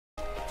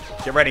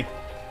Get ready.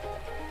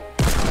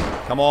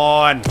 Come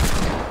on.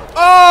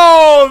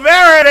 Oh,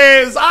 there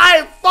it is.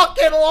 I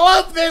fucking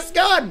love this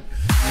gun.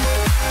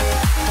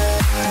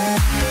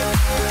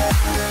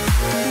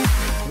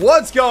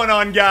 What's going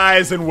on,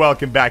 guys, and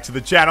welcome back to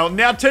the channel.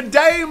 Now,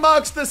 today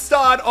marks the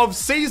start of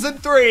Season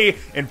 3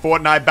 in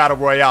Fortnite Battle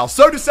Royale.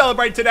 So to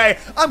celebrate today,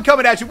 I'm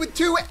coming at you with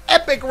 2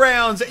 epic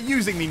rounds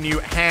using the new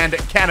hand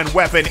cannon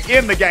weapon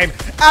in the game.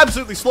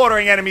 Absolutely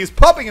slaughtering enemies,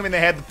 popping them in the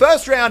head. The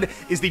first round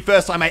is the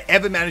first time I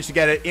ever managed to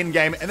get it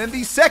in-game, and then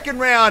the second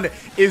round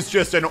is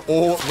just an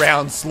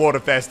all-round slaughter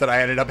fest that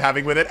I ended up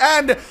having with it,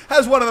 and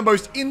has one of the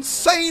most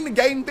insane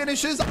game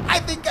finishes I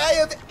think I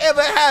have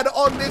ever had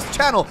on this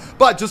channel.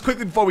 But just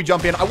quickly before we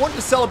jump in, I wanted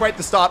to celebrate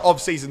the start of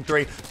Season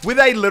 3 with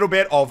a little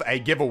bit of a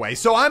giveaway.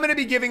 So I'm going to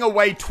be giving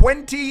away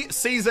 20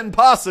 season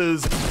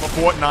passes for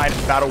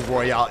Fortnite Battle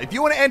Royale. If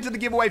you want to enter the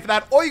giveaway for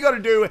that, all you got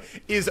to do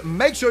is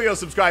make sure you're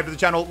subscribed to the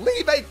channel,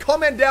 leave a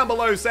comment down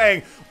below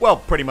saying, well,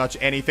 pretty much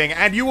anything,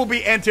 and you will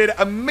be entered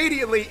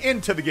immediately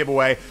into the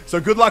giveaway. So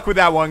good luck with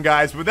that one,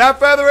 guys. Without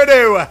further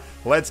ado,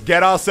 let's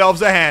get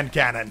ourselves a hand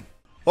cannon.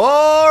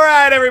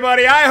 Alright,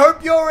 everybody, I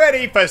hope you're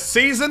ready for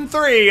Season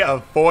 3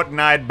 of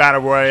Fortnite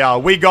Battle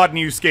Royale. We got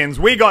new skins,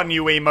 we got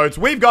new emotes,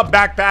 we've got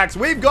backpacks,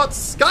 we've got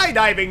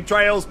skydiving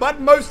trails,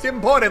 but most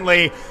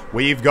importantly,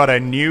 we've got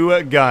a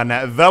new gun,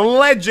 the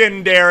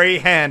legendary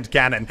hand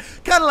cannon.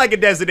 Kind of like a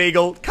Desert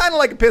Eagle, kind of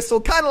like a pistol,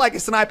 kind of like a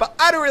sniper.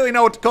 I don't really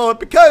know what to call it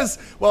because,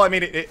 well, I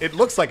mean, it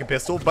looks like a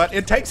pistol, but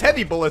it takes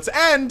heavy bullets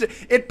and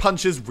it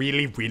punches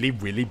really, really,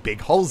 really big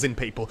holes in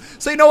people.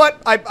 So you know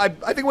what? I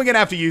think we're going to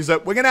have to use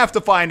it. We're going to have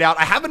to find out.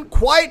 I haven't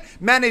quite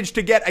managed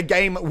to get a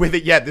game with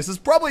it yet. This is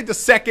probably the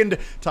second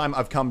time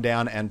I've come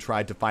down and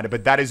tried to find it,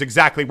 but that is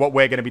exactly what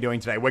we're going to be doing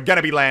today. We're going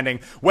to be landing,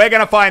 we're going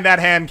to find that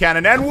hand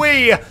cannon, and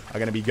we are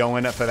going to be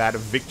going for that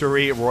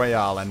victory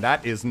royale, and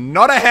that is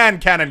not a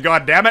hand cannon,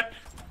 god damn it.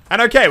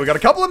 And okay, we got a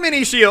couple of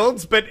mini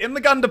shields, but in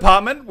the gun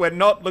department, we're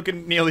not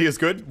looking nearly as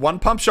good. 1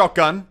 pump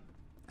shotgun,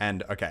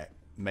 and okay,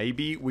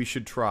 maybe we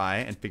should try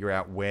and figure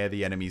out where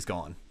the enemy's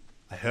gone.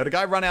 I heard a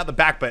guy run out the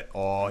back, but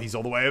oh, he's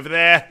all the way over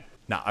there.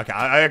 No, okay,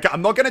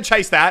 I'm not going to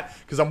chase that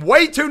because I'm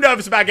way too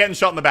nervous about getting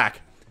shot in the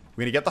back.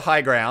 We're going to get the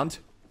high ground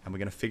and we're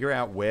going to figure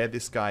out where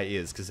this guy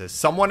is because there's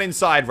someone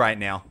inside right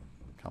now.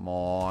 Come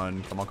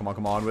on, come on, come on,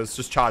 come on. Let's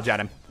just charge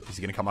at him. Is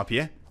he going to come up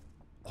here?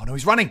 Oh, no,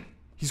 he's running.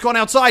 He's gone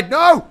outside.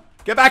 No,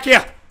 get back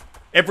here.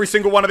 Every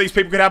single one of these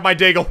people could have my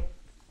deagle.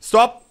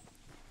 Stop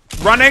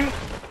running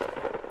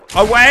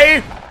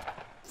away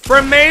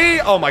from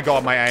me. Oh, my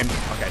God, my aim.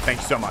 Okay,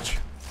 thank you so much.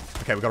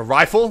 Okay, we got a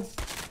rifle.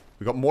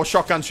 We got more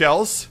shotgun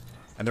shells.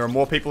 And there are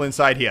more people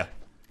inside here.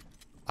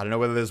 I don't know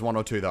whether there's 1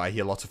 or 2, though. I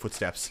hear lots of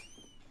footsteps.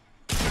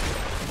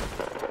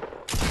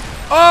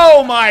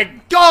 Oh, my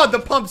God. The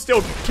pump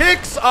still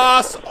kicks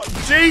ass.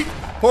 Gee.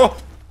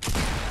 Oh.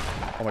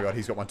 Oh, my God.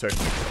 He's got 1, too.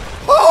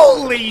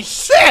 Holy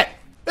shit.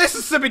 This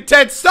is some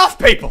intense stuff,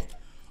 people.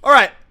 All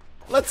right.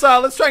 Let's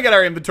try and get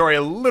our inventory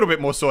a little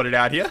bit more sorted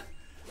out here.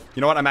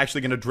 You know what? I'm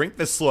actually going to drink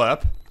this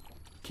slurp.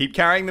 Keep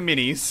carrying the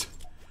minis.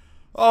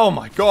 Oh,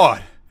 my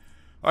God.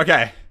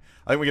 Okay.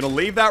 I think we're going to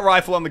leave that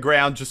rifle on the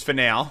ground just for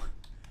now.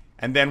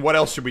 And then what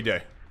else should we do?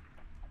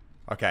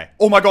 Okay.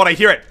 Oh my God, I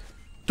hear it.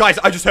 Guys,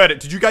 I just heard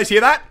it. Did you guys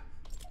hear that?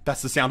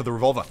 That's the sound of the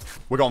revolver.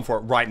 We're going for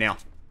it right now.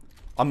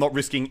 I'm not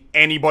risking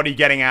anybody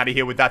getting out of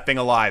here with that thing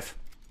alive.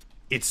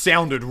 It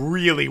sounded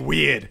really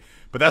weird.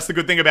 But that's the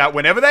good thing about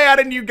whenever they add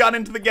a new gun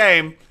into the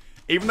game,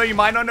 even though you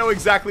might not know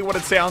exactly what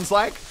it sounds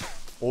like,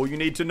 all you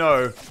need to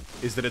know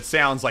is that it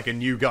sounds like a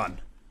new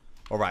gun.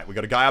 Alright, we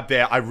got a guy up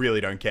there. I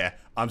really don't care.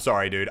 I'm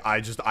sorry, dude. I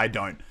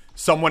don't.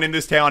 Someone in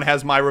this town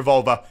has my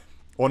revolver.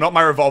 Or not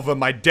my revolver,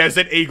 my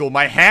Desert Eagle,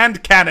 my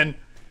hand cannon,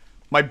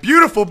 my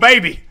beautiful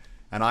baby.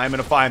 And I am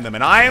going to find them,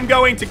 and I am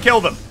going to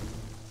kill them.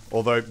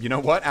 Although, you know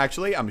what?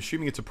 Actually, I'm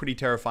assuming it's a pretty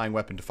terrifying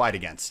weapon to fight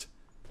against.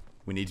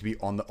 We need to be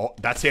on the... Oh,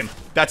 that's him.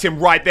 That's him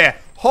right there.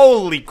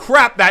 Holy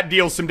crap, that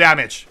deals some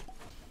damage.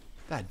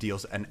 That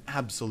deals an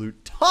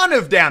absolute ton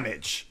of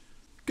damage.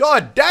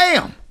 God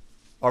damn.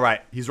 All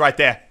right, he's right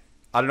there.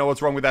 I don't know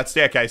what's wrong with that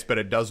staircase, but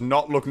it does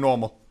not look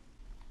normal.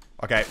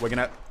 Okay, we're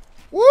going to...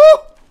 Woo!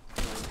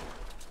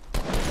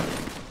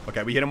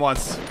 Okay, we hit him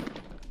once.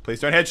 Please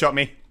don't headshot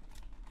me.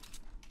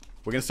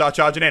 We're gonna start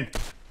charging in.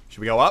 Should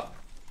we go up?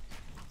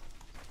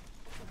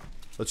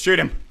 Let's shoot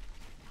him.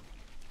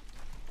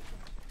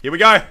 Here we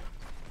go.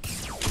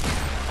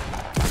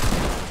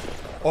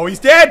 Oh, he's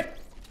dead!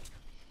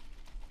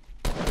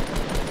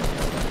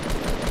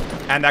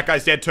 And that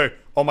guy's dead too.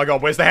 Oh my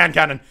God, where's the hand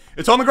cannon?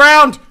 It's on the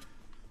ground!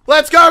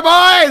 Let's go,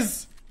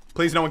 boys!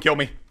 Please no one kill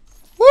me.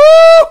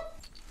 Woo!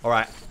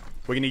 Alright.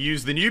 We're going to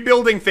use the new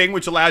building thing,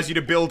 which allows you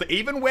to build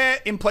even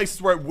in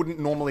places where it wouldn't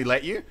normally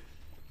let you.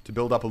 To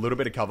build up a little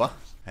bit of cover.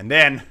 And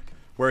then,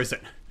 where is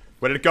it?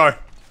 Where did it go?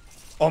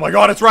 Oh my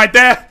God, it's right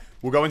there!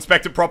 We'll go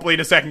inspect it properly in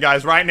a second,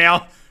 guys. Right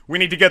now, we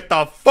need to get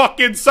the fuck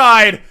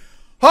inside.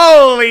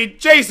 Holy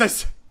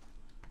Jesus!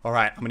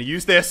 Alright, I'm going to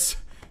use this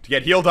to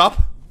get healed up.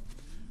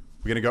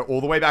 We're going to go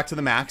all the way back to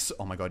the max.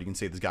 Oh my God, you can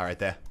see this guy right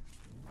there.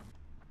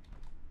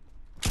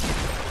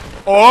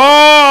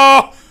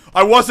 Oh!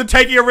 I wasn't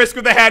taking a risk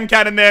with the hand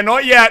cannon there.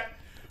 Not yet.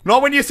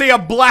 Not when you see a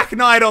Black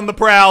Knight on the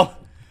prowl.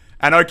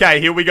 And okay,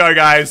 here we go,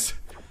 guys.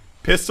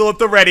 Pistol at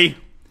the ready.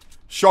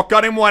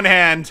 Shotgun in one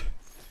hand.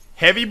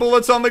 Heavy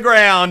bullets on the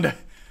ground.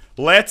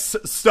 Let's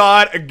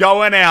start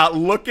going out.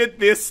 Look at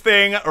this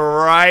thing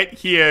right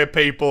here,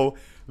 people.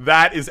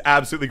 That is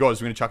absolutely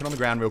gorgeous. We're going to chuck it on the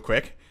ground real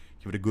quick.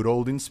 Give it a good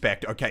old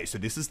inspect. Okay, so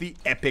this is the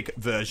epic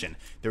version.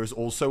 There is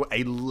also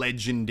a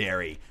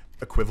legendary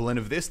equivalent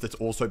of this that's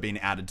also been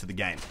added to the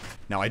game.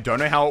 Now, I don't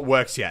know how it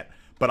works yet,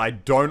 but I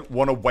don't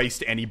want to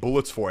waste any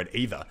bullets for it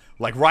either.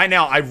 Like, right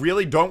now, I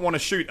really don't want to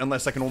shoot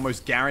unless I can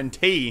almost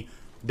guarantee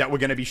that we're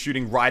going to be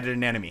shooting right at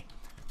an enemy.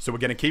 So we're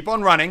going to keep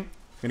on running.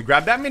 We're going to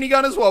grab that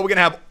minigun as well. We're going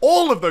to have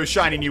all of those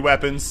shiny new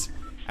weapons,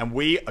 and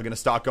we are going to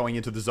start going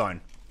into the zone.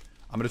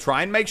 I'm going to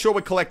try and make sure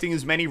we're collecting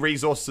as many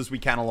resources as we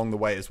can along the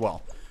way as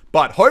well.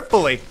 But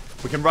hopefully,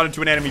 we can run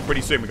into an enemy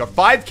pretty soon. We've got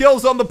 5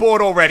 kills on the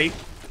board already,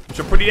 which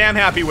I'm pretty damn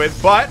happy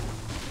with. But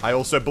I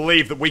also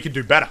believe that we can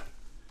do better.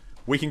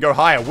 We can go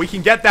higher. We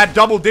can get that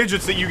double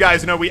digits that you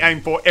guys know we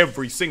aim for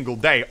every single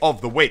day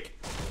of the week.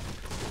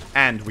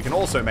 And we can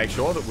also make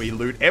sure that we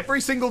loot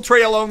every single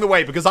tree along the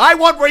way because I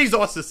want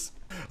resources.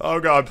 Oh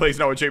God, please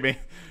no one shoot me.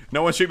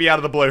 No one shoot me out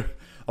of the blue.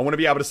 I want to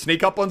be able to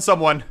sneak up on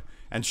someone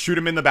and shoot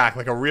him in the back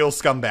like a real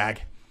scumbag.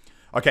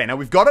 Okay, now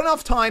we've got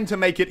enough time to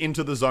make it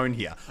into the zone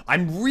here.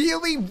 I'm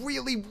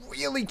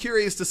really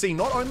curious to see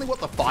not only what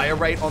the fire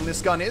rate on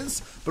this gun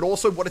is, but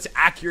also what its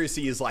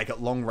accuracy is like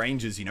at long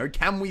ranges, you know?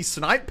 Can we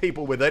snipe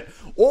people with it?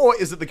 Or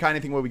is it the kind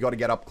of thing where we got to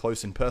get up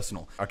close and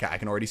personal? Okay, I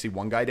can already see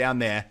one guy down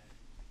there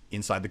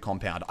inside the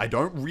compound. I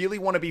don't really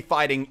want to be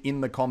fighting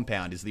in the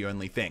compound is the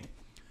only thing.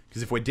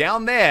 Because if we're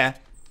down there,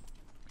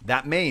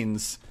 that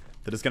means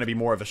that it's going to be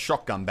more of a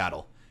shotgun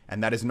battle.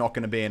 And that is not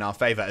going to be in our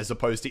favor, as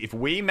opposed to if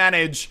we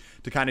manage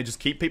to kind of just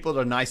keep people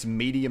at a nice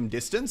medium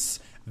distance,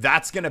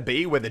 that's going to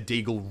be where the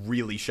deagle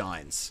really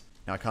shines.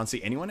 Now, I can't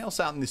see anyone else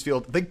out in this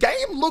field. The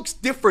game looks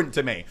different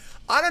to me.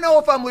 I don't know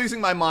if I'm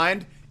losing my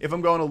mind, if I'm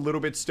going a little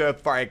bit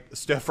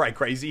stir-fry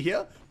crazy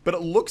here, but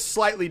it looks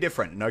slightly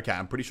different. And okay,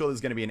 I'm pretty sure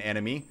there's going to be an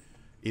enemy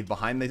either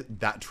behind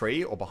that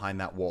tree or behind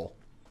that wall.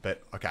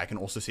 But, okay, I can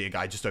also see a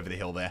guy just over the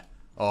hill there.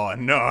 Oh,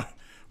 no.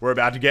 We're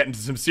about to get into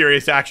some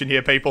serious action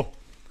here, people.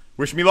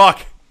 Wish me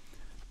luck.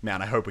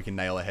 Man, I hope we can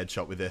nail a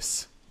headshot with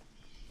this.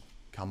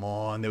 Come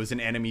on. There was an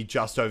enemy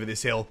just over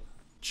this hill.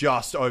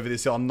 Just over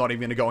this hill. I'm not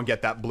even going to go and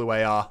get that blue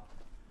AR.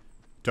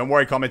 Don't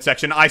worry, comment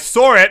section. I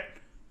saw it!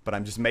 But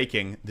I'm just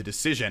making the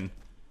decision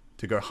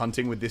to go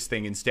hunting with this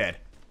thing instead.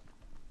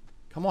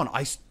 Come on.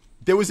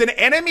 There was an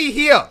enemy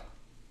here!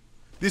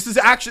 This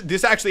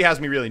actually has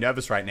me really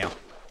nervous right now.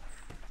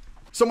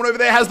 Someone over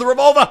there has the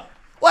revolver!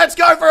 Let's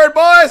go for it,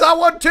 boys! I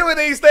want 2 of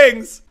these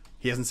things!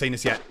 He hasn't seen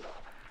us yet.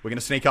 We're going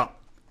to sneak up.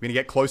 We're going to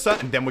get closer,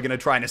 and then we're going to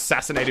try and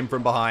assassinate him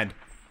from behind.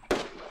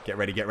 Get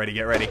ready, get ready,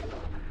 get ready.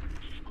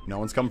 No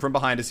one's come from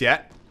behind us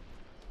yet.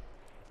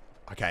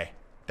 Okay.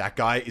 That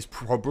guy is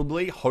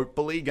probably,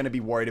 hopefully, going to be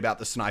worried about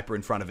the sniper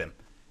in front of him.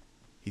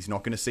 He's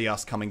not going to see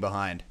us coming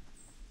behind.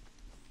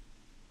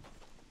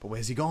 But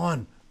where's he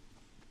gone?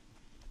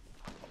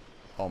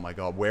 Oh my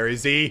God, where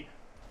is he?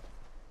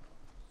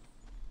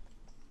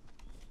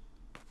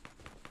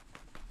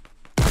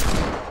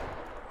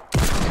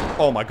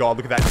 Oh my God,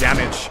 look at that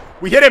damage.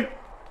 We hit him!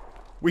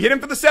 We hit him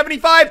for the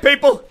 75,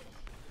 people!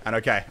 And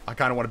okay, I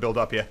kind of want to build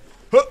up here.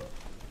 Huh.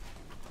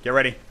 Get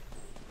ready.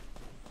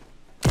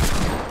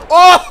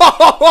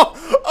 Oh!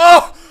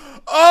 Oh!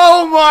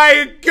 Oh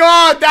my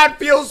God! That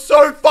feels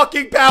so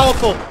fucking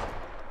powerful!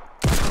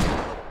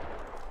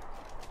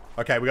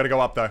 Okay, we gotta go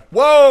up though.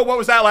 Whoa! What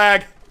was that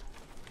lag?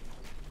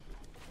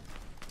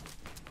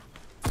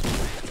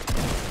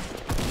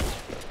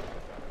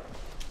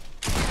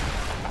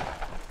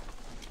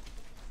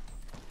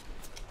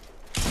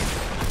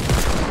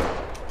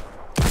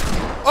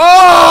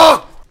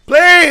 Oh!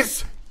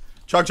 Please!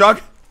 Chug,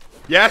 chug.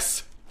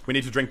 Yes? We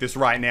need to drink this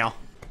right now.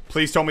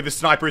 Please tell me the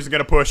sniper isn't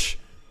gonna push.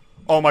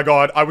 Oh my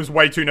God, I was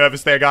way too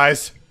nervous there,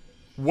 guys.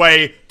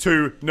 Way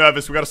too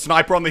nervous. We got a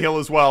sniper on the hill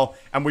as well,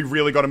 and we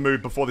really got to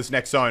move before this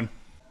next zone.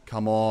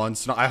 Come on.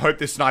 I hope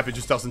this sniper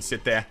just doesn't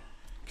sit there.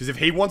 Because if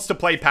he wants to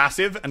play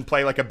passive and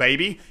play like a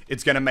baby,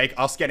 it's going to make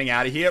us getting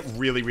out of here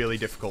really, really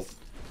difficult.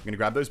 We're going to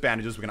grab those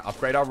bandages. We're going to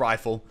upgrade our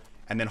rifle.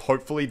 And then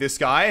hopefully this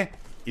guy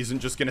isn't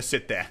just going to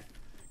sit there.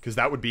 Because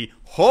that would be,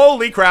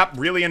 holy crap,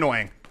 really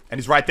annoying. And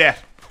he's right there.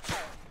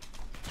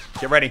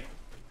 Get ready.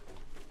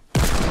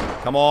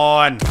 Come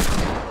on.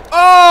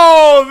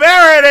 Oh,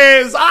 there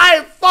it is.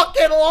 I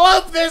fucking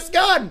love this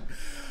gun.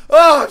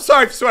 Oh, I'm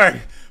sorry for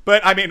swearing.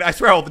 But, I mean, I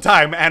swear all the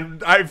time.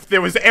 And if there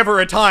was ever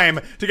a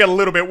time to get a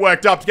little bit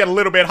worked up, to get a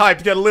little bit hyped,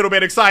 to get a little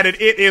bit excited,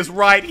 it is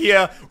right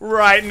here,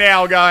 right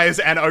now, guys.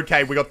 And,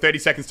 okay, we got 30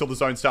 seconds till the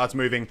zone starts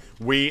moving.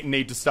 We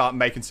need to start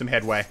making some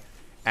headway.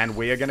 And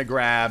we are going to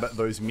grab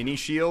those mini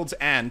shields.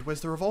 And where's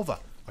the revolver?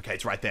 Okay,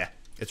 it's right there.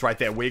 It's right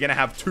there. We're going to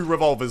have 2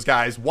 revolvers,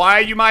 guys. Why,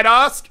 you might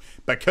ask?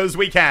 Because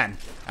we can.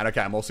 And,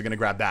 okay, I'm also going to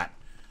grab that.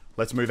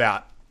 Let's move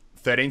out.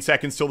 13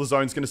 seconds till the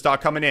zone's going to start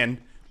coming in.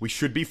 We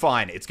should be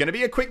fine. It's going to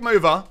be a quick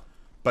mover,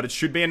 but it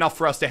should be enough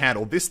for us to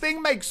handle. This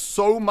thing makes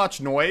so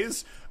much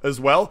noise as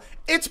well.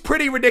 It's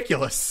pretty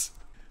ridiculous.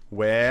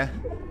 Where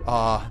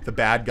are the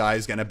bad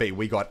guys gonna be?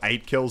 We got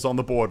 8 kills on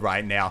the board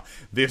right now.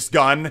 This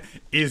gun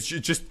is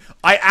just...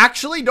 I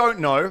actually don't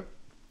know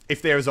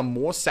if there is a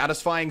more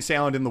satisfying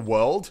sound in the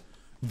world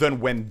than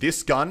when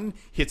this gun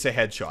hits a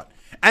headshot.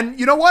 And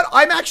you know what?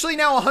 I'm actually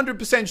now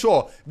 100%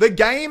 sure the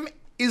game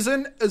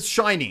isn't as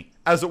shiny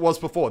as it was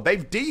before.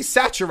 They've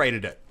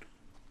desaturated it.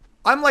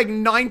 I'm like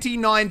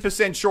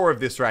 99% sure of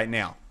this right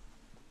now.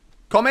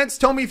 Comments,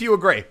 tell me if you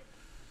agree.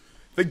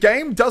 The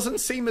game doesn't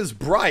seem as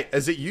bright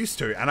as it used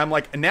to. And I'm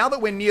like, now that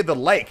we're near the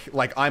lake,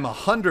 like I'm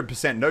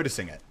 100%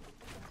 noticing it.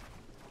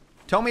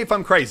 Tell me if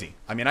I'm crazy.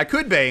 I mean, I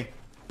could be,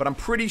 but I'm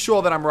pretty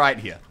sure that I'm right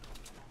here.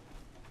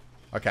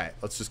 Okay,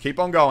 let's just keep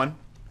on going.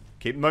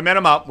 Keep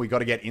momentum up. We got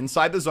to get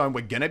inside the zone.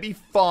 We're going to be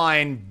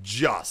fine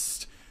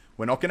just.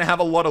 We're not going to have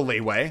a lot of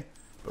leeway,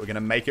 but we're going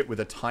to make it with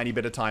a tiny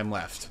bit of time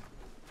left.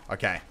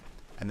 Okay.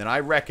 And then I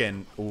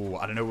reckon, ooh,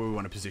 I don't know where we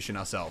want to position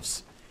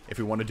ourselves. If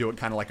we want to do it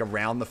kind of like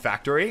around the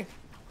factory,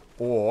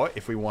 or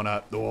if we want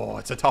to, oh,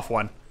 it's a tough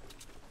one.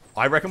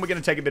 I reckon we're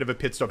going to take a bit of a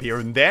pit stop here.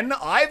 And then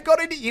I've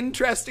got an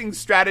interesting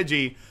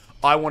strategy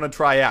I want to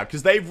try out,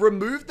 because they've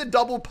removed the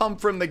double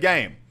pump from the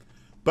game.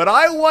 But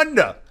I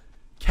wonder,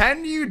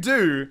 can you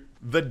do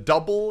the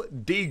double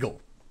deagle?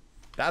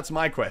 That's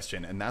my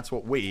question, and that's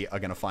what we are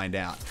going to find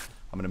out.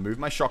 I'm going to move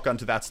my shotgun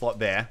to that slot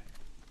there,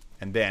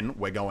 and then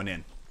we're going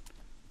in.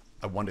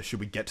 I wonder, should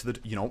we get to the...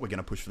 You know what? We're going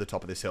to push for the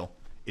top of this hill.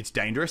 It's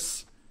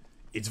dangerous.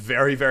 It's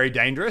very, very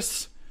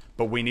dangerous,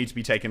 but we need to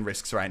be taking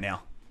risks right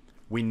now.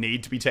 We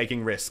need to be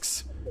taking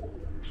risks.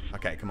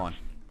 Okay, come on.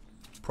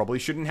 Probably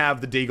shouldn't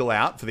have the deagle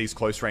out for these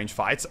close-range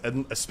fights,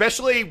 and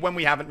especially when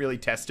we haven't really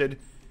tested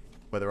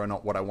whether or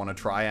not what I want to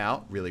try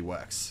out really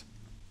works.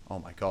 Oh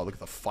my god, look at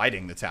the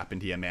fighting that's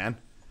happened here, man.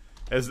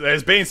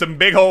 There's been some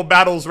big old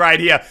battles right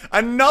here.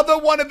 Another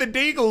one of the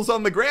deagles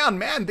on the ground.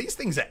 Man, these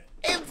things are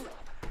every...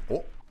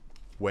 Oh,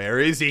 where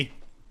is he?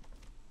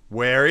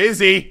 Where is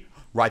he?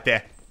 Right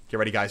there. Get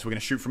ready, guys. We're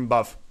going to shoot from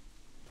above.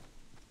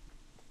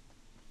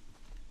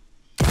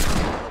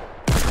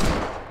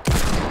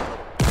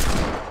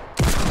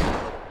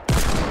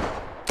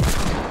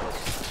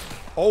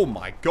 Oh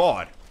my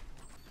god.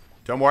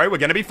 Don't worry, we're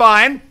going to be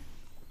fine.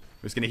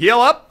 We're just going to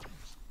heal up.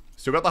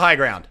 Still got the high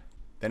ground.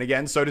 Then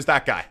again, so does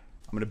that guy.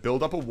 I'm going to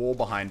build up a wall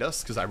behind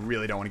us because I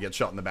really don't want to get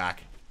shot in the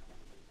back.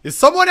 Is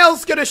someone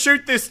else going to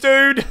shoot this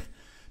dude?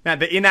 Man,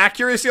 the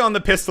inaccuracy on the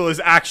pistol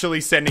is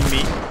actually sending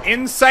me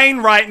insane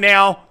right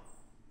now.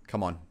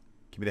 Come on.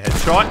 Give me the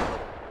headshot.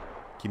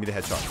 Give me the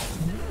headshot.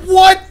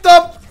 What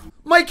the...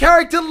 My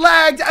character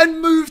lagged and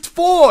moved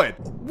forward.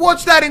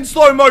 Watch that in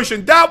slow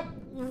motion. That...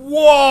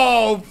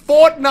 Whoa.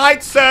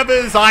 Fortnite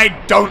servers, I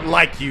don't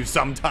like you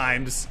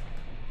sometimes.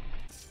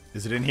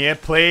 Is it in here,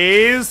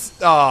 please?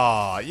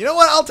 Oh, you know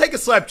what? I'll take a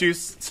slurp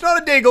juice. It's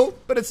not a deagle,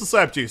 but it's a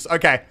slurp juice.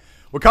 Okay.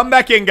 We'll come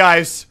back in,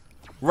 guys.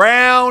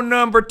 Round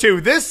number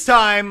 2. This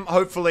time,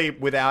 hopefully,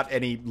 without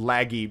any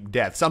laggy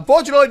deaths.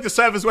 Unfortunately, the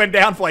servers went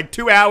down for like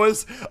 2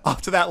 hours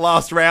after that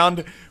last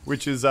round,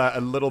 which is a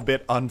little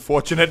bit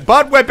unfortunate.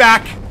 But we're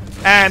back,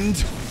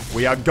 and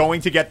we are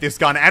going to get this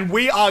gun, and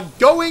we are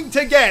going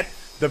to get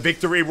the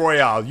victory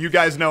royale. You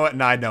guys know it,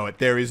 and I know it.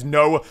 There is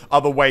no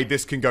other way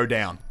this can go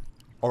down.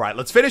 Alright,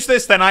 let's finish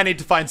this, then I need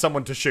to find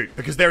someone to shoot.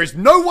 Because there is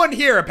no one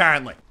here,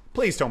 apparently.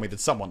 Please tell me that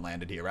someone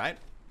landed here, right?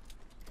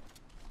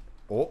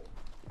 Oh,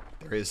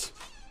 there is.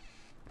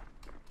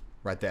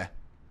 Right there.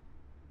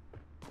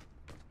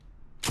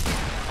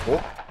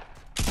 Oh.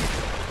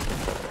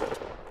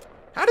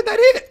 How did that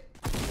hit it?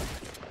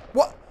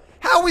 What?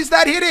 How is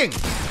that hitting?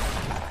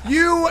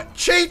 You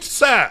cheat,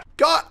 sir.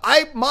 God,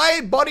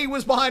 my body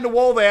was behind a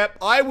wall there.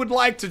 I would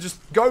like to just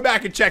go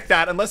back and check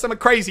that. Unless I'm a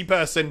crazy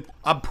person,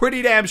 I'm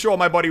pretty damn sure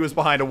my body was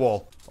behind a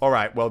wall. All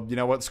right, well, you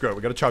know what? Screw it.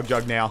 We got a chug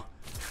jug now.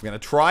 We're going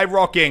to try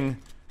rocking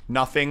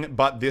nothing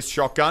but this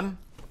shotgun.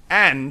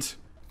 And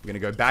we're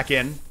going to go back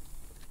in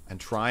and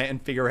try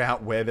and figure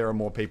out where there are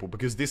more people.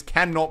 Because this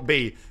cannot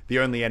be the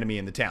only enemy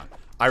in the town.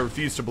 I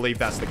refuse to believe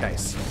that's the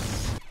case.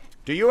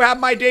 Do you have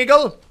my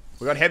deagle?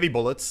 We got heavy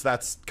bullets.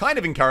 That's kind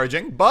of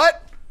encouraging,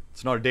 but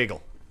it's not a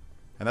deagle.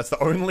 And that's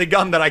the only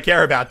gun that I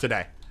care about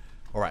today.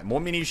 Alright,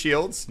 more mini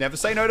shields. Never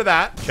say no to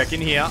that. Check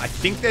in here. I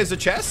think there's a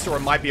chest, or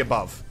it might be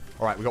above.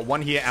 Alright, we got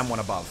one here and one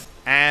above.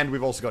 And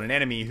we've also got an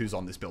enemy who's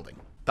on this building.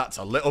 That's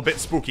a little bit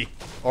spooky.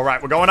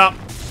 Alright, we're going up.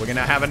 We're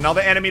gonna have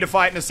another enemy to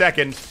fight in a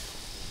second.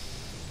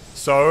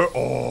 So,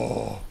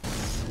 oh.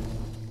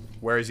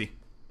 Where is he?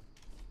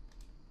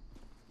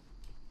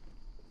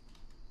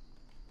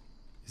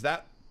 Is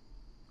that?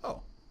 Oh.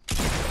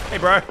 Hey,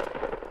 bro.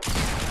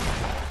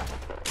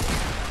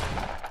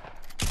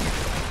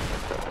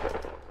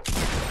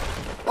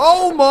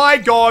 Oh my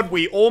god,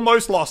 we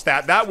almost lost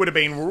that. That would have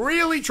been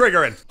really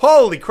triggering.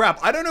 Holy crap.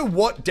 I don't know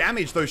what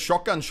damage those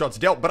shotgun shots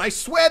dealt, but I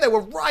swear they were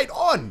right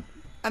on.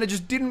 And it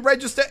just didn't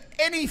register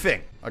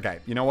anything. Okay,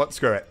 you know what?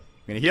 Screw it.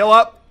 I'm gonna heal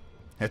up.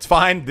 It's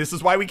fine. This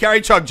is why we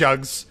carry chug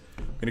jugs.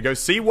 I'm gonna go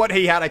see what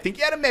he had. I think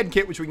he had a med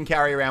kit, which we can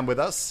carry around with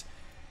us.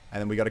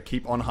 And then we got to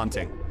keep on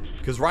hunting.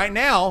 Because right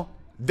now,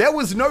 there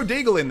was no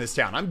deagle in this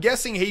town. I'm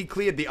guessing he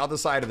cleared the other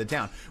side of the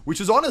town, which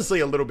is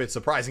honestly a little bit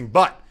surprising.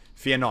 But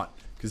fear not,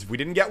 because if we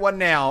didn't get one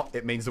now,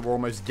 it means that we're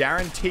almost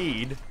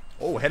guaranteed.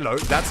 Oh, hello.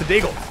 That's a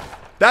deagle.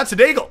 That's a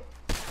deagle.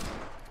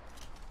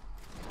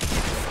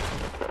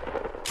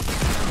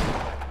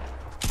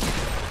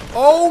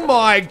 Oh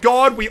my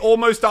god, we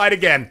almost died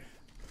again.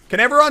 Can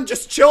everyone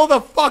just chill the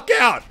fuck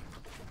out?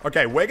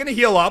 Okay, we're going to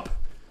heal up.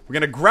 We're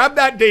going to grab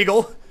that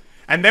deagle.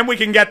 And then we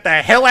can get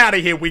the hell out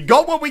of here. We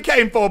got what we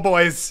came for,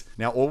 boys.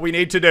 Now, all we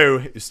need to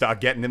do is start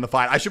getting in the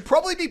fight. I should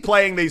probably be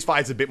playing these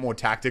fights a bit more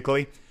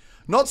tactically.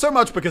 Not so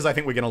much because I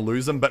think we're going to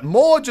lose them, but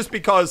more just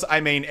because, I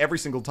mean, every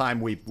single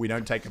time we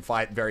don't take a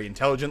fight very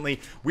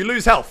intelligently, we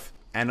lose health.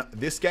 And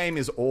this game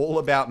is all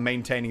about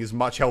maintaining as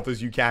much health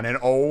as you can. And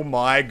oh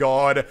my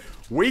god,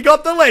 we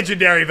got the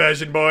legendary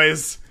version,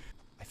 boys.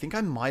 I think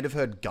I might have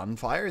heard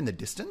gunfire in the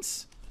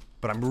distance,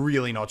 but I'm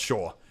really not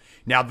sure.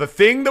 Now, the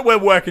thing that we're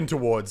working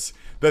towards,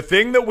 the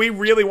thing that we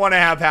really want to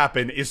have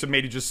happen is for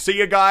me to just see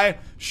a guy,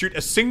 shoot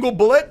a single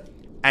bullet,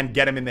 and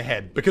get him in the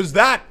head. Because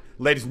that,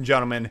 ladies and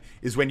gentlemen,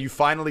 is when you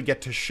finally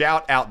get to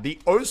shout out the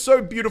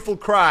oh-so-beautiful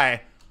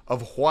cry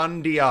of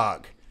Juan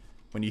Diag.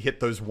 When you hit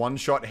those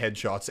one-shot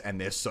headshots, and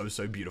they're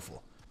so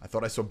beautiful. I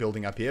thought I saw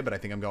building up here, but I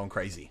think I'm going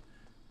crazy.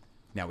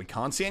 Now, we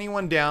can't see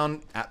anyone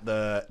down at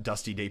the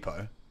Dusty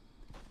Depot.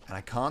 And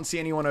I can't see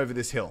anyone over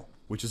this hill.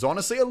 Which is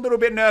honestly a little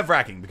bit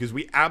nerve-wracking, because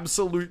we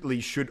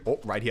absolutely should... Oh,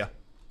 right here.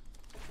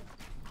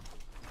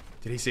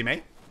 Did he see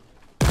me?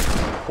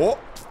 Oh.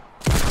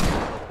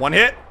 One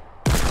hit.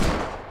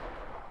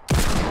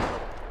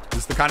 This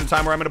is the kind of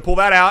time where I'm going to pull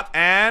that out,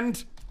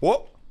 and...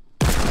 Oh.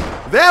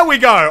 There we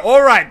go.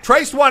 All right.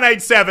 Trace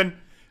 187.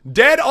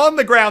 Dead on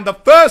the ground. The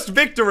first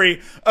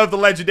victory of the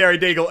legendary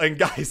deagle. And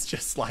guys,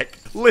 just like,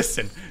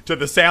 listen to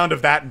the sound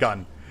of that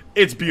gun.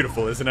 It's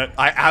beautiful, isn't it?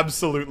 I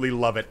absolutely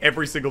love it.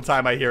 Every single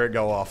time I hear it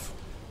go off.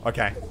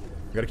 Okay.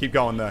 We gotta keep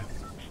going, though.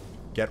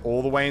 Get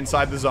all the way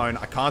inside the zone.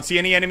 I can't see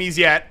any enemies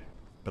yet.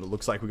 But it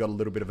looks like we got a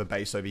little bit of a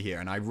base over here.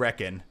 And I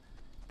reckon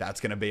that's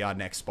gonna be our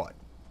next spot.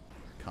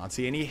 Can't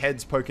see any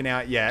heads poking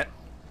out yet.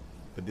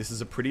 But this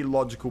is a pretty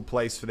logical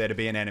place for there to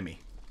be an enemy.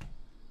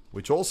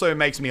 Which also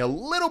makes me a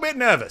little bit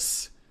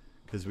nervous.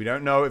 Because we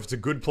don't know if it's a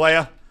good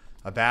player,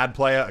 a bad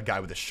player, a guy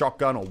with a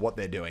shotgun, or what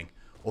they're doing.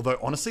 Although,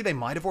 honestly, they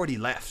might have already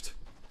left.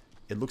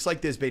 It looks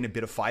like there's been a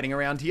bit of fighting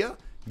around here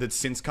that's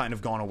since kind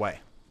of gone away.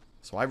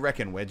 So I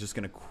reckon we're just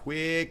going to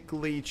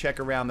quickly check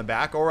around the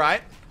back. All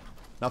right.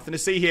 Nothing to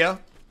see here.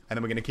 And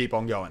then we're going to keep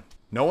on going.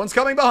 No one's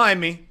coming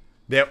behind me.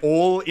 They're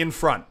all in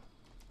front.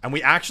 And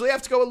we actually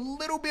have to go a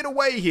little bit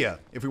away here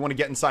if we want to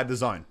get inside the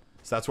zone.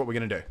 So that's what we're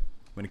going to do.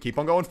 We're going to keep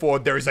on going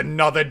forward. There is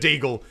another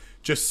deagle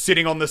just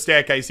sitting on the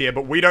staircase here,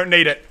 but we don't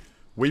need it.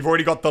 We've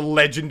already got the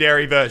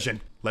legendary version.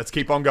 Let's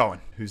keep on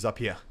going. Who's up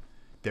here?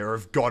 There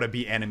have got to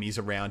be enemies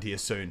around here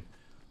soon.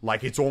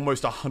 Like, it's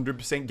almost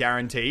 100%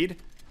 guaranteed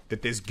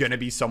that there's going to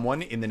be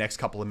someone in the next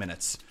couple of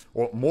minutes.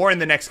 Or more in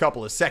the next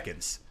couple of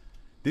seconds.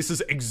 This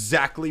is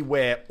exactly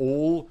where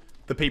all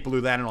the people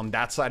who landed on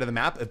that side of the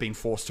map have been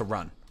forced to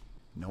run.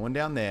 No one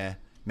down there.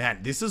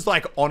 Man, this is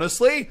like,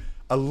 honestly,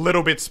 a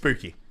little bit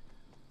spooky.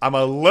 I'm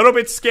a little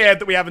bit scared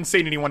that we haven't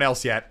seen anyone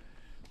else yet.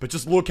 But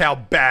just look how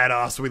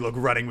badass we look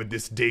running with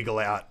this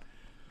deagle out.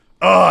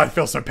 Oh, I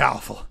feel so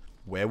powerful.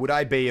 Where would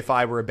I be if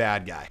I were a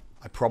bad guy?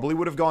 I probably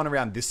would have gone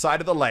around this side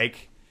of the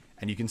lake.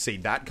 And you can see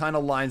that kind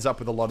of lines up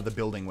with a lot of the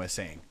building we're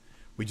seeing.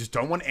 We just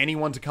don't want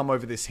anyone to come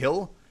over this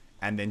hill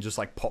and then just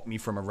like pop me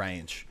from a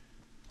range.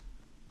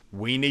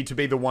 We need to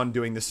be the one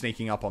doing the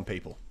sneaking up on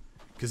people.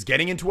 Because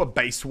getting into a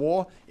base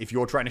war, if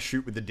you're trying to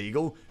shoot with the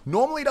deagle,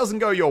 normally doesn't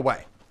go your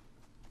way.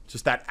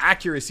 Just that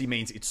accuracy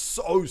means it's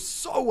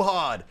so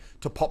hard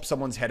to pop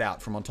someone's head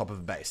out from on top of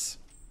a base.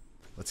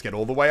 Let's get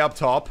all the way up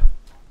top.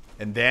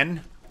 And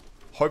then,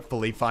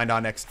 hopefully, find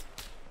our next...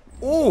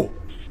 Ooh!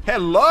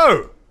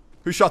 Hello!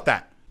 Who shot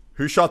that?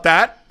 Who shot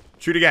that?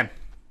 Shoot again.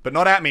 But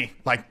not at me.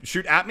 Like,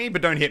 shoot at me,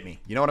 but don't hit me.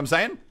 You know what I'm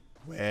saying?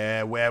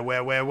 Where?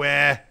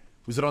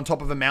 Was it on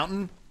top of a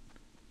mountain?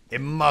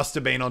 It must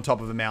have been on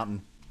top of a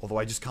mountain. Although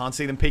I just can't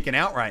see them peeking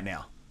out right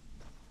now.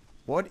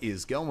 What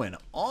is going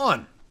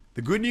on?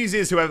 The good news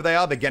is, whoever they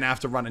are, they're going to have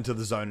to run into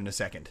the zone in a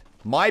second.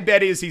 My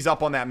bet is he's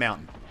up on that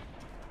mountain.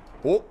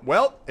 Oh,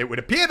 well, it would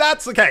appear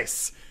that's the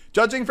case.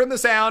 Judging from the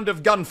sound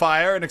of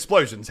gunfire and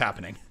explosions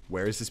happening.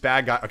 Where is this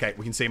bad guy? Okay,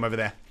 we can see him over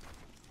there.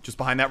 Just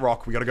behind that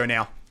rock. We gotta go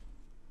now.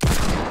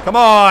 Come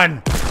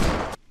on!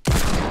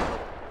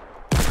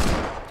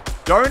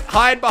 Don't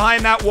hide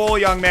behind that wall,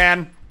 young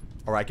man.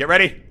 Alright, get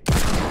ready.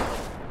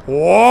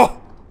 Oh!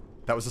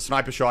 That was a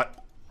sniper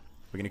shot.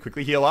 We're gonna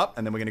quickly heal up,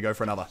 and then we're gonna go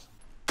for another.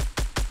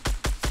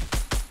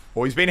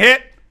 Oh, he's been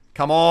hit.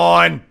 Come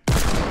on.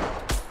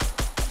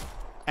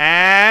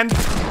 And...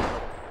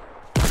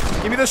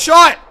 give me the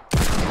shot!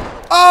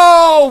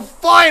 Oh,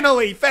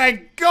 finally!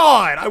 Thank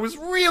God! I was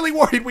really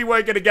worried we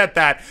weren't going to get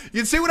that.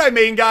 You see what I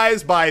mean,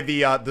 guys, by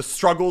the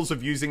struggles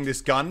of using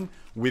this gun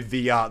with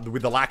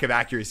the lack of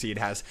accuracy it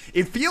has.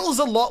 It feels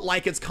a lot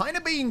like it's kind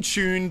of being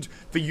tuned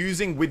for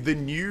using with the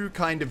new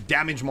kind of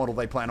damage model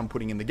they plan on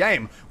putting in the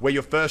game, where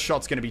your first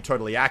shot's going to be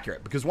totally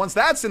accurate. Because once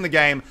that's in the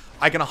game,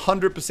 I can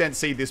 100%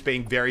 see this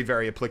being very,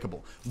 very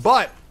applicable.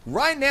 But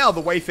right now,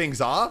 the way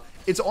things are,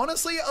 it's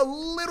honestly a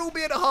little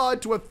bit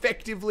hard to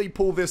effectively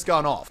pull this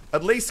gun off.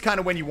 At least kind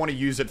of when you want to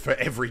use it for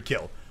every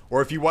kill.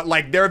 Or if you want,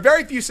 like, there are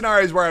very few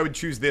scenarios where I would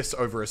choose this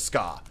over a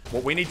Scar.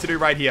 What we need to do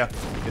right here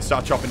is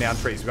start chopping down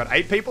trees. We've got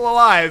 8 people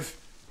alive,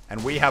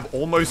 and we have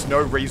almost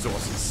no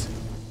resources,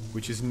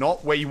 which is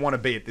not where you want to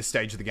be at this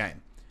stage of the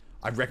game.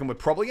 I reckon we're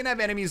probably going to have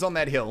enemies on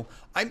that hill.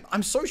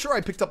 I'm so sure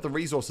I picked up the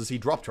resources he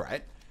dropped,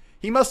 right?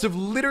 He must have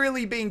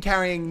literally been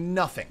carrying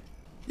nothing.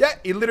 Yeah,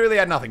 he literally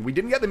had nothing. We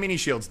didn't get the mini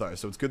shields, though,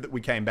 so it's good that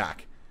we came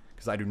back,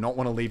 because I do not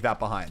want to leave that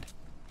behind.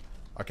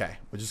 Okay,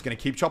 we're just going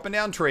to keep chopping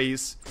down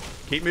trees,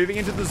 keep moving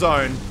into the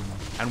zone,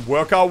 and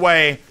work our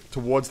way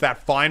towards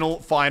that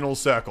final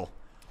circle.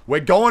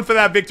 We're going for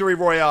that victory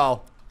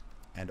royale.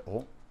 And,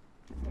 oh,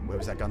 where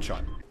was that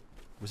gunshot?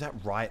 Was that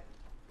right?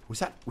 Was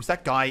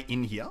that guy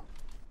in here?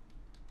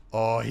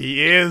 Oh,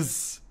 he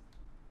is.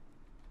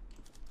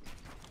 Do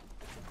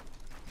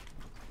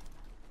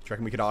you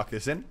reckon we could arc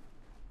this in?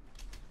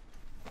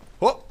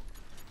 Oh!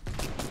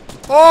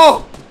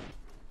 Oh!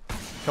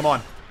 Come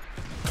on.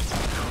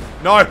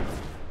 No!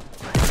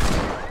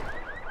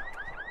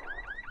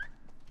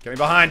 Get me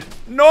behind.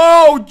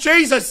 No!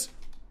 Jesus!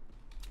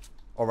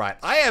 Alright,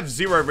 I have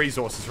 0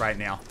 resources right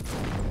now.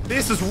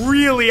 This is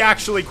really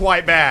actually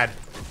quite bad.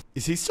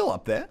 Is he still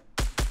up there?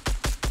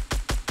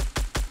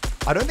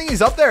 I don't think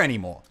he's up there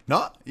anymore.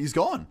 No, he's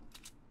gone.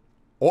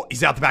 Oh,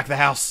 he's out the back of the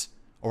house.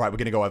 Alright, we're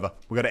gonna go over.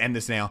 We gotta end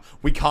this now.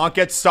 We can't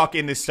get stuck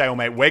in this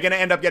stalemate. We're gonna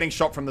end up getting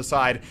shot from the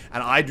side,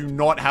 and I do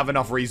not have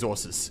enough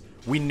resources.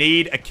 We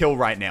need a kill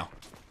right now.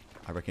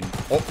 I reckon.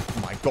 Oh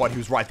my god, he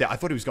was right there. I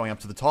thought he was going up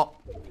to the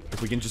top.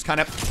 If we can just kind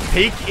of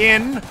peek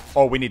in.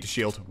 Oh, we need to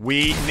shield.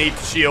 We need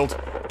to shield.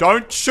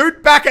 Don't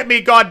shoot back at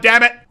me, god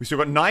damn it. We still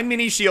got 9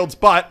 mini shields,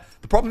 but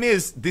the problem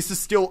is this is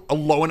still a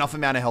low enough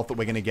amount of health that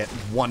we're going to get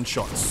one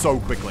shot so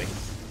quickly.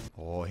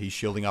 Oh, he's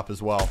shielding up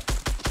as well.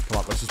 Come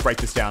on, let's just break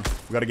this down.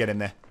 We got to get in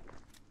there.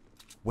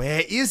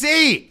 Where is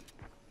he?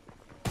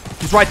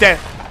 He's right there.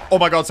 Oh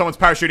my god, someone's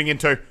parachuting in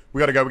too. We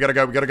got to go, we got to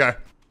go, we got to go.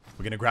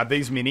 We're going to grab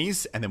these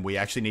minis, and then we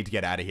actually need to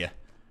get out of here.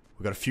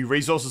 We've got a few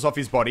resources off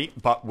his body,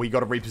 but we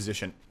got to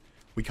reposition.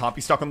 We can't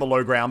be stuck on the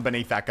low ground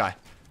beneath that guy.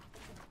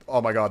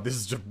 Oh my god, this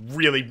is just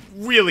really,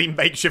 really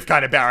makeshift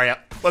kind of barrier.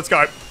 Let's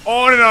go.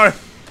 Oh no, no.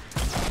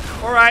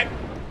 Alright.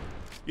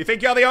 You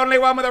think you're the only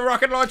one with a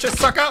rocket launcher,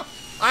 sucker?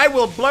 I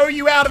will blow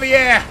you out of the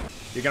air.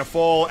 You're going to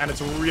fall, and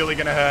it's really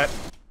going to hurt.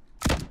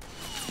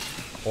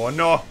 Oh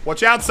no.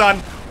 Watch out,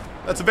 son.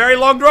 That's a very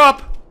long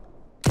drop.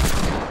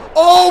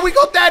 Oh, we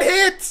got that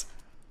hit.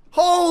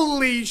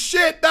 Holy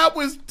shit, that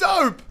was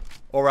dope.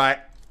 Alright,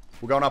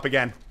 we're going up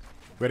again.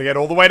 We're gonna get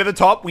all the way to the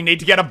top. We need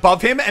to get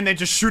above him and then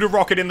just shoot a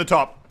rocket in the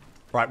top.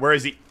 Right, where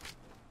is he?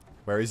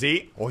 Where is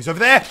he? Oh, he's over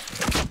there.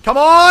 Come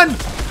on!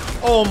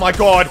 Oh my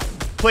god.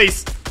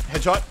 Please.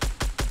 Headshot.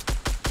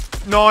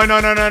 No,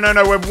 no, no, no, no,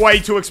 no. We're way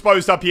too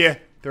exposed up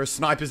here. There are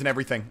snipers and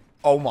everything.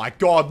 Oh my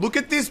god, look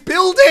at this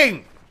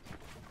building!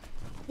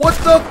 What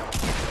the...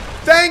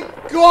 Thank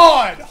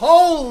god!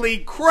 Holy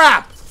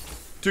crap!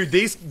 Dude,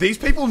 these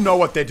people know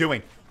what they're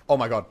doing. Oh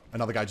my god,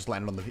 another guy just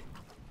landed on the...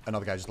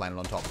 Another guy just landed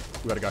on top.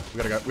 We gotta go, we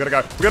gotta go, we gotta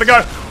go, we gotta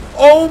go!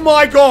 Oh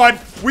my god!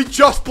 We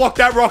just blocked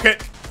that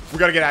rocket! We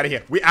gotta get out of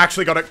here. We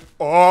actually gotta...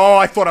 Oh,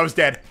 I thought I was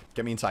dead.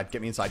 Get me inside,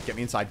 get me inside, get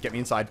me inside, get me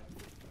inside.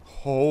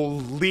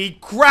 Holy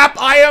crap,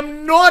 I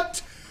am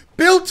not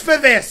built for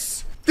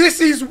this!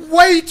 This is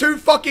way too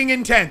fucking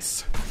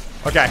intense!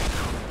 Okay,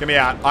 get me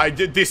out.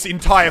 This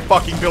entire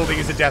fucking building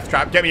is a death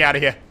trap. Get me out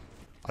of here.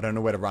 I don't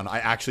know where to run. I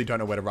actually don't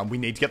know where to run. We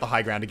need to get the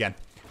high ground again.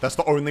 That's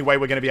the only way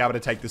we're going to be able to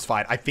take this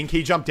fight. I think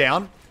he jumped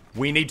down.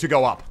 We need to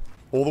go up.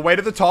 All the way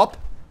to the top.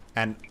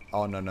 And...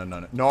 Oh, no, no, no,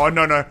 no. No,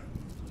 no, no.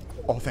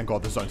 Oh, thank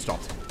God the zone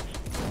stopped.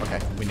 Okay,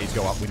 we need to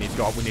go up. We need to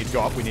go up. We need to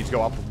go up. We need to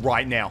go up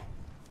right now.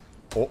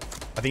 Oh,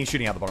 I think he's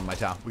shooting out the bottom of my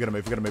tower. We gotta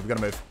move. We gotta move. We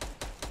gotta move.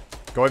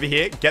 Go over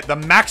here. Get the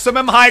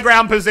maximum high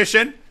ground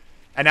position.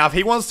 And now if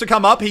he wants to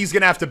come up, he's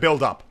going to have to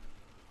build up.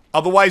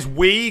 Otherwise,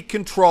 we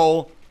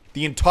control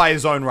the entire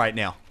zone right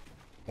now.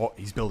 Oh,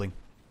 he's building.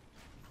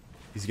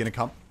 Is he going to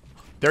come?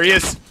 There he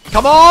is.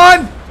 Come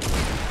on!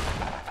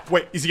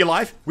 Wait, is he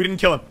alive? We didn't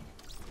kill him.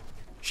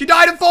 She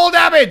died of fall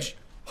damage!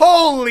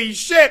 Holy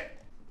shit!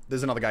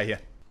 There's another guy here.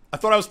 I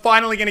thought I was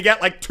finally going to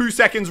get like 2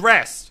 seconds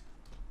rest.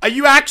 Are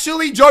you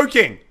actually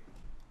joking?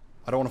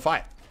 I don't want to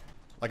fight.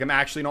 Like, I'm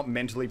actually not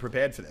mentally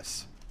prepared for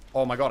this.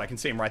 Oh my god, I can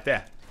see him right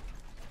there.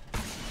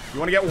 You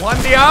want to get one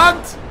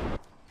deonked?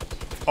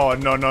 Oh,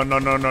 no, no, no,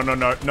 no, no, no,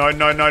 no. No,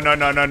 no, no, no,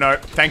 no, no, no.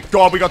 Thank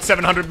God we got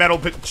 700 metal,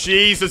 but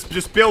Jesus,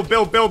 just build,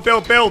 build, build,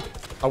 build, build.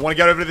 I want to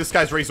get over to this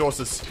guy's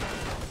resources.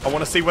 I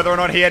want to see whether or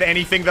not he had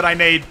anything that I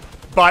need,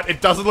 but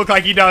it doesn't look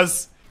like he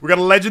does. We got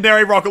a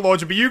legendary rocket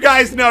launcher, but you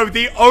guys know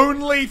the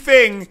only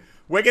thing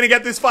we're going to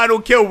get this final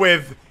kill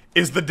with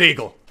is the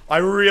deagle. I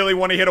really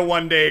want to hit a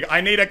 1 dig.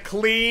 I need a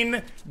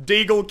clean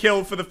deagle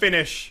kill for the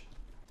finish.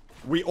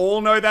 We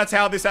all know that's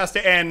how this has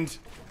to end.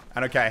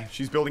 And okay,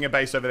 she's building a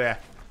base over there.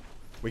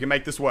 We can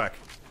make this work.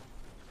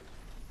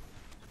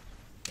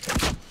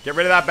 Get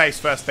rid of that base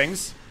first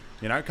things.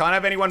 You know, can't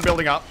have anyone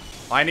building up.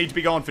 I need to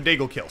be going for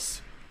deagle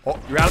kills. Oh,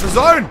 you're out of the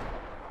zone.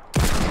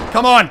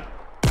 Come on.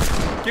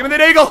 Give me the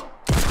deagle.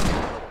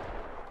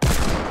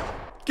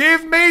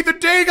 Give me the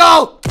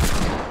deagle.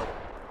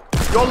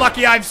 You're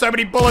lucky I have so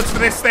many bullets for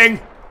this thing.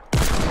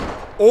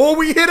 Oh,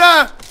 we hit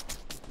her.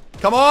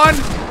 Come on.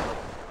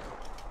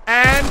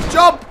 And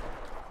jump.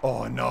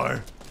 Oh, no.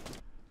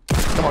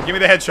 Come on, give me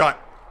the headshot.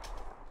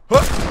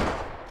 Huh.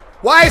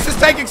 Why is this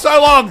taking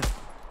so long?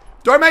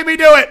 Don't make me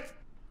do it.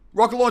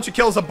 Rocket launcher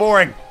kills are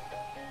boring.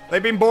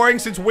 They've been boring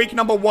since week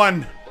number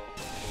 1.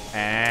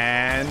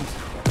 And...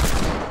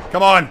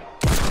 come on.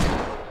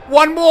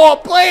 One more,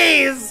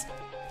 please.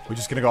 We're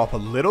just gonna go up a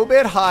little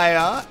bit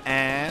higher.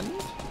 And...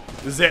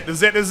 this is it, this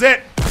is it, this is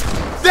it.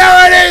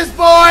 There it is,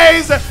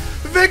 boys!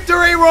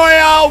 Victory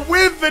Royale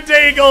with the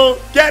deagle,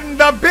 getting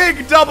the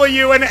big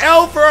W and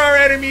L for our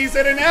enemies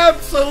in an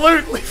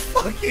absolutely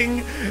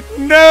fucking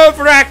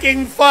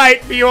nerve-wracking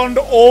fight beyond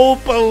all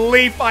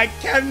belief. I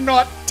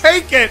cannot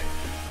take it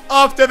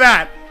after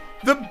that.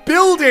 The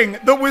building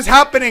that was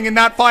happening in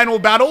that final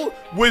battle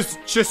was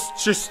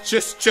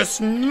just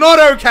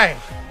not okay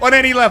on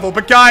any level.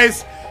 But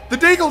guys, the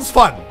deagle's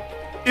fun.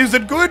 Is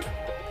it good?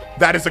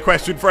 That is a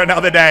question for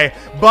another day.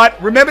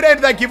 But remember to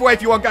enter that giveaway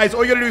if you want, guys.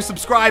 All you gotta do is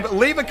subscribe,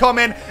 leave a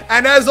comment,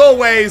 and as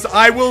always,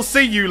 I will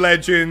see you,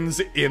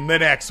 legends, in the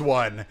next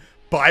one.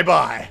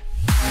 Bye-bye.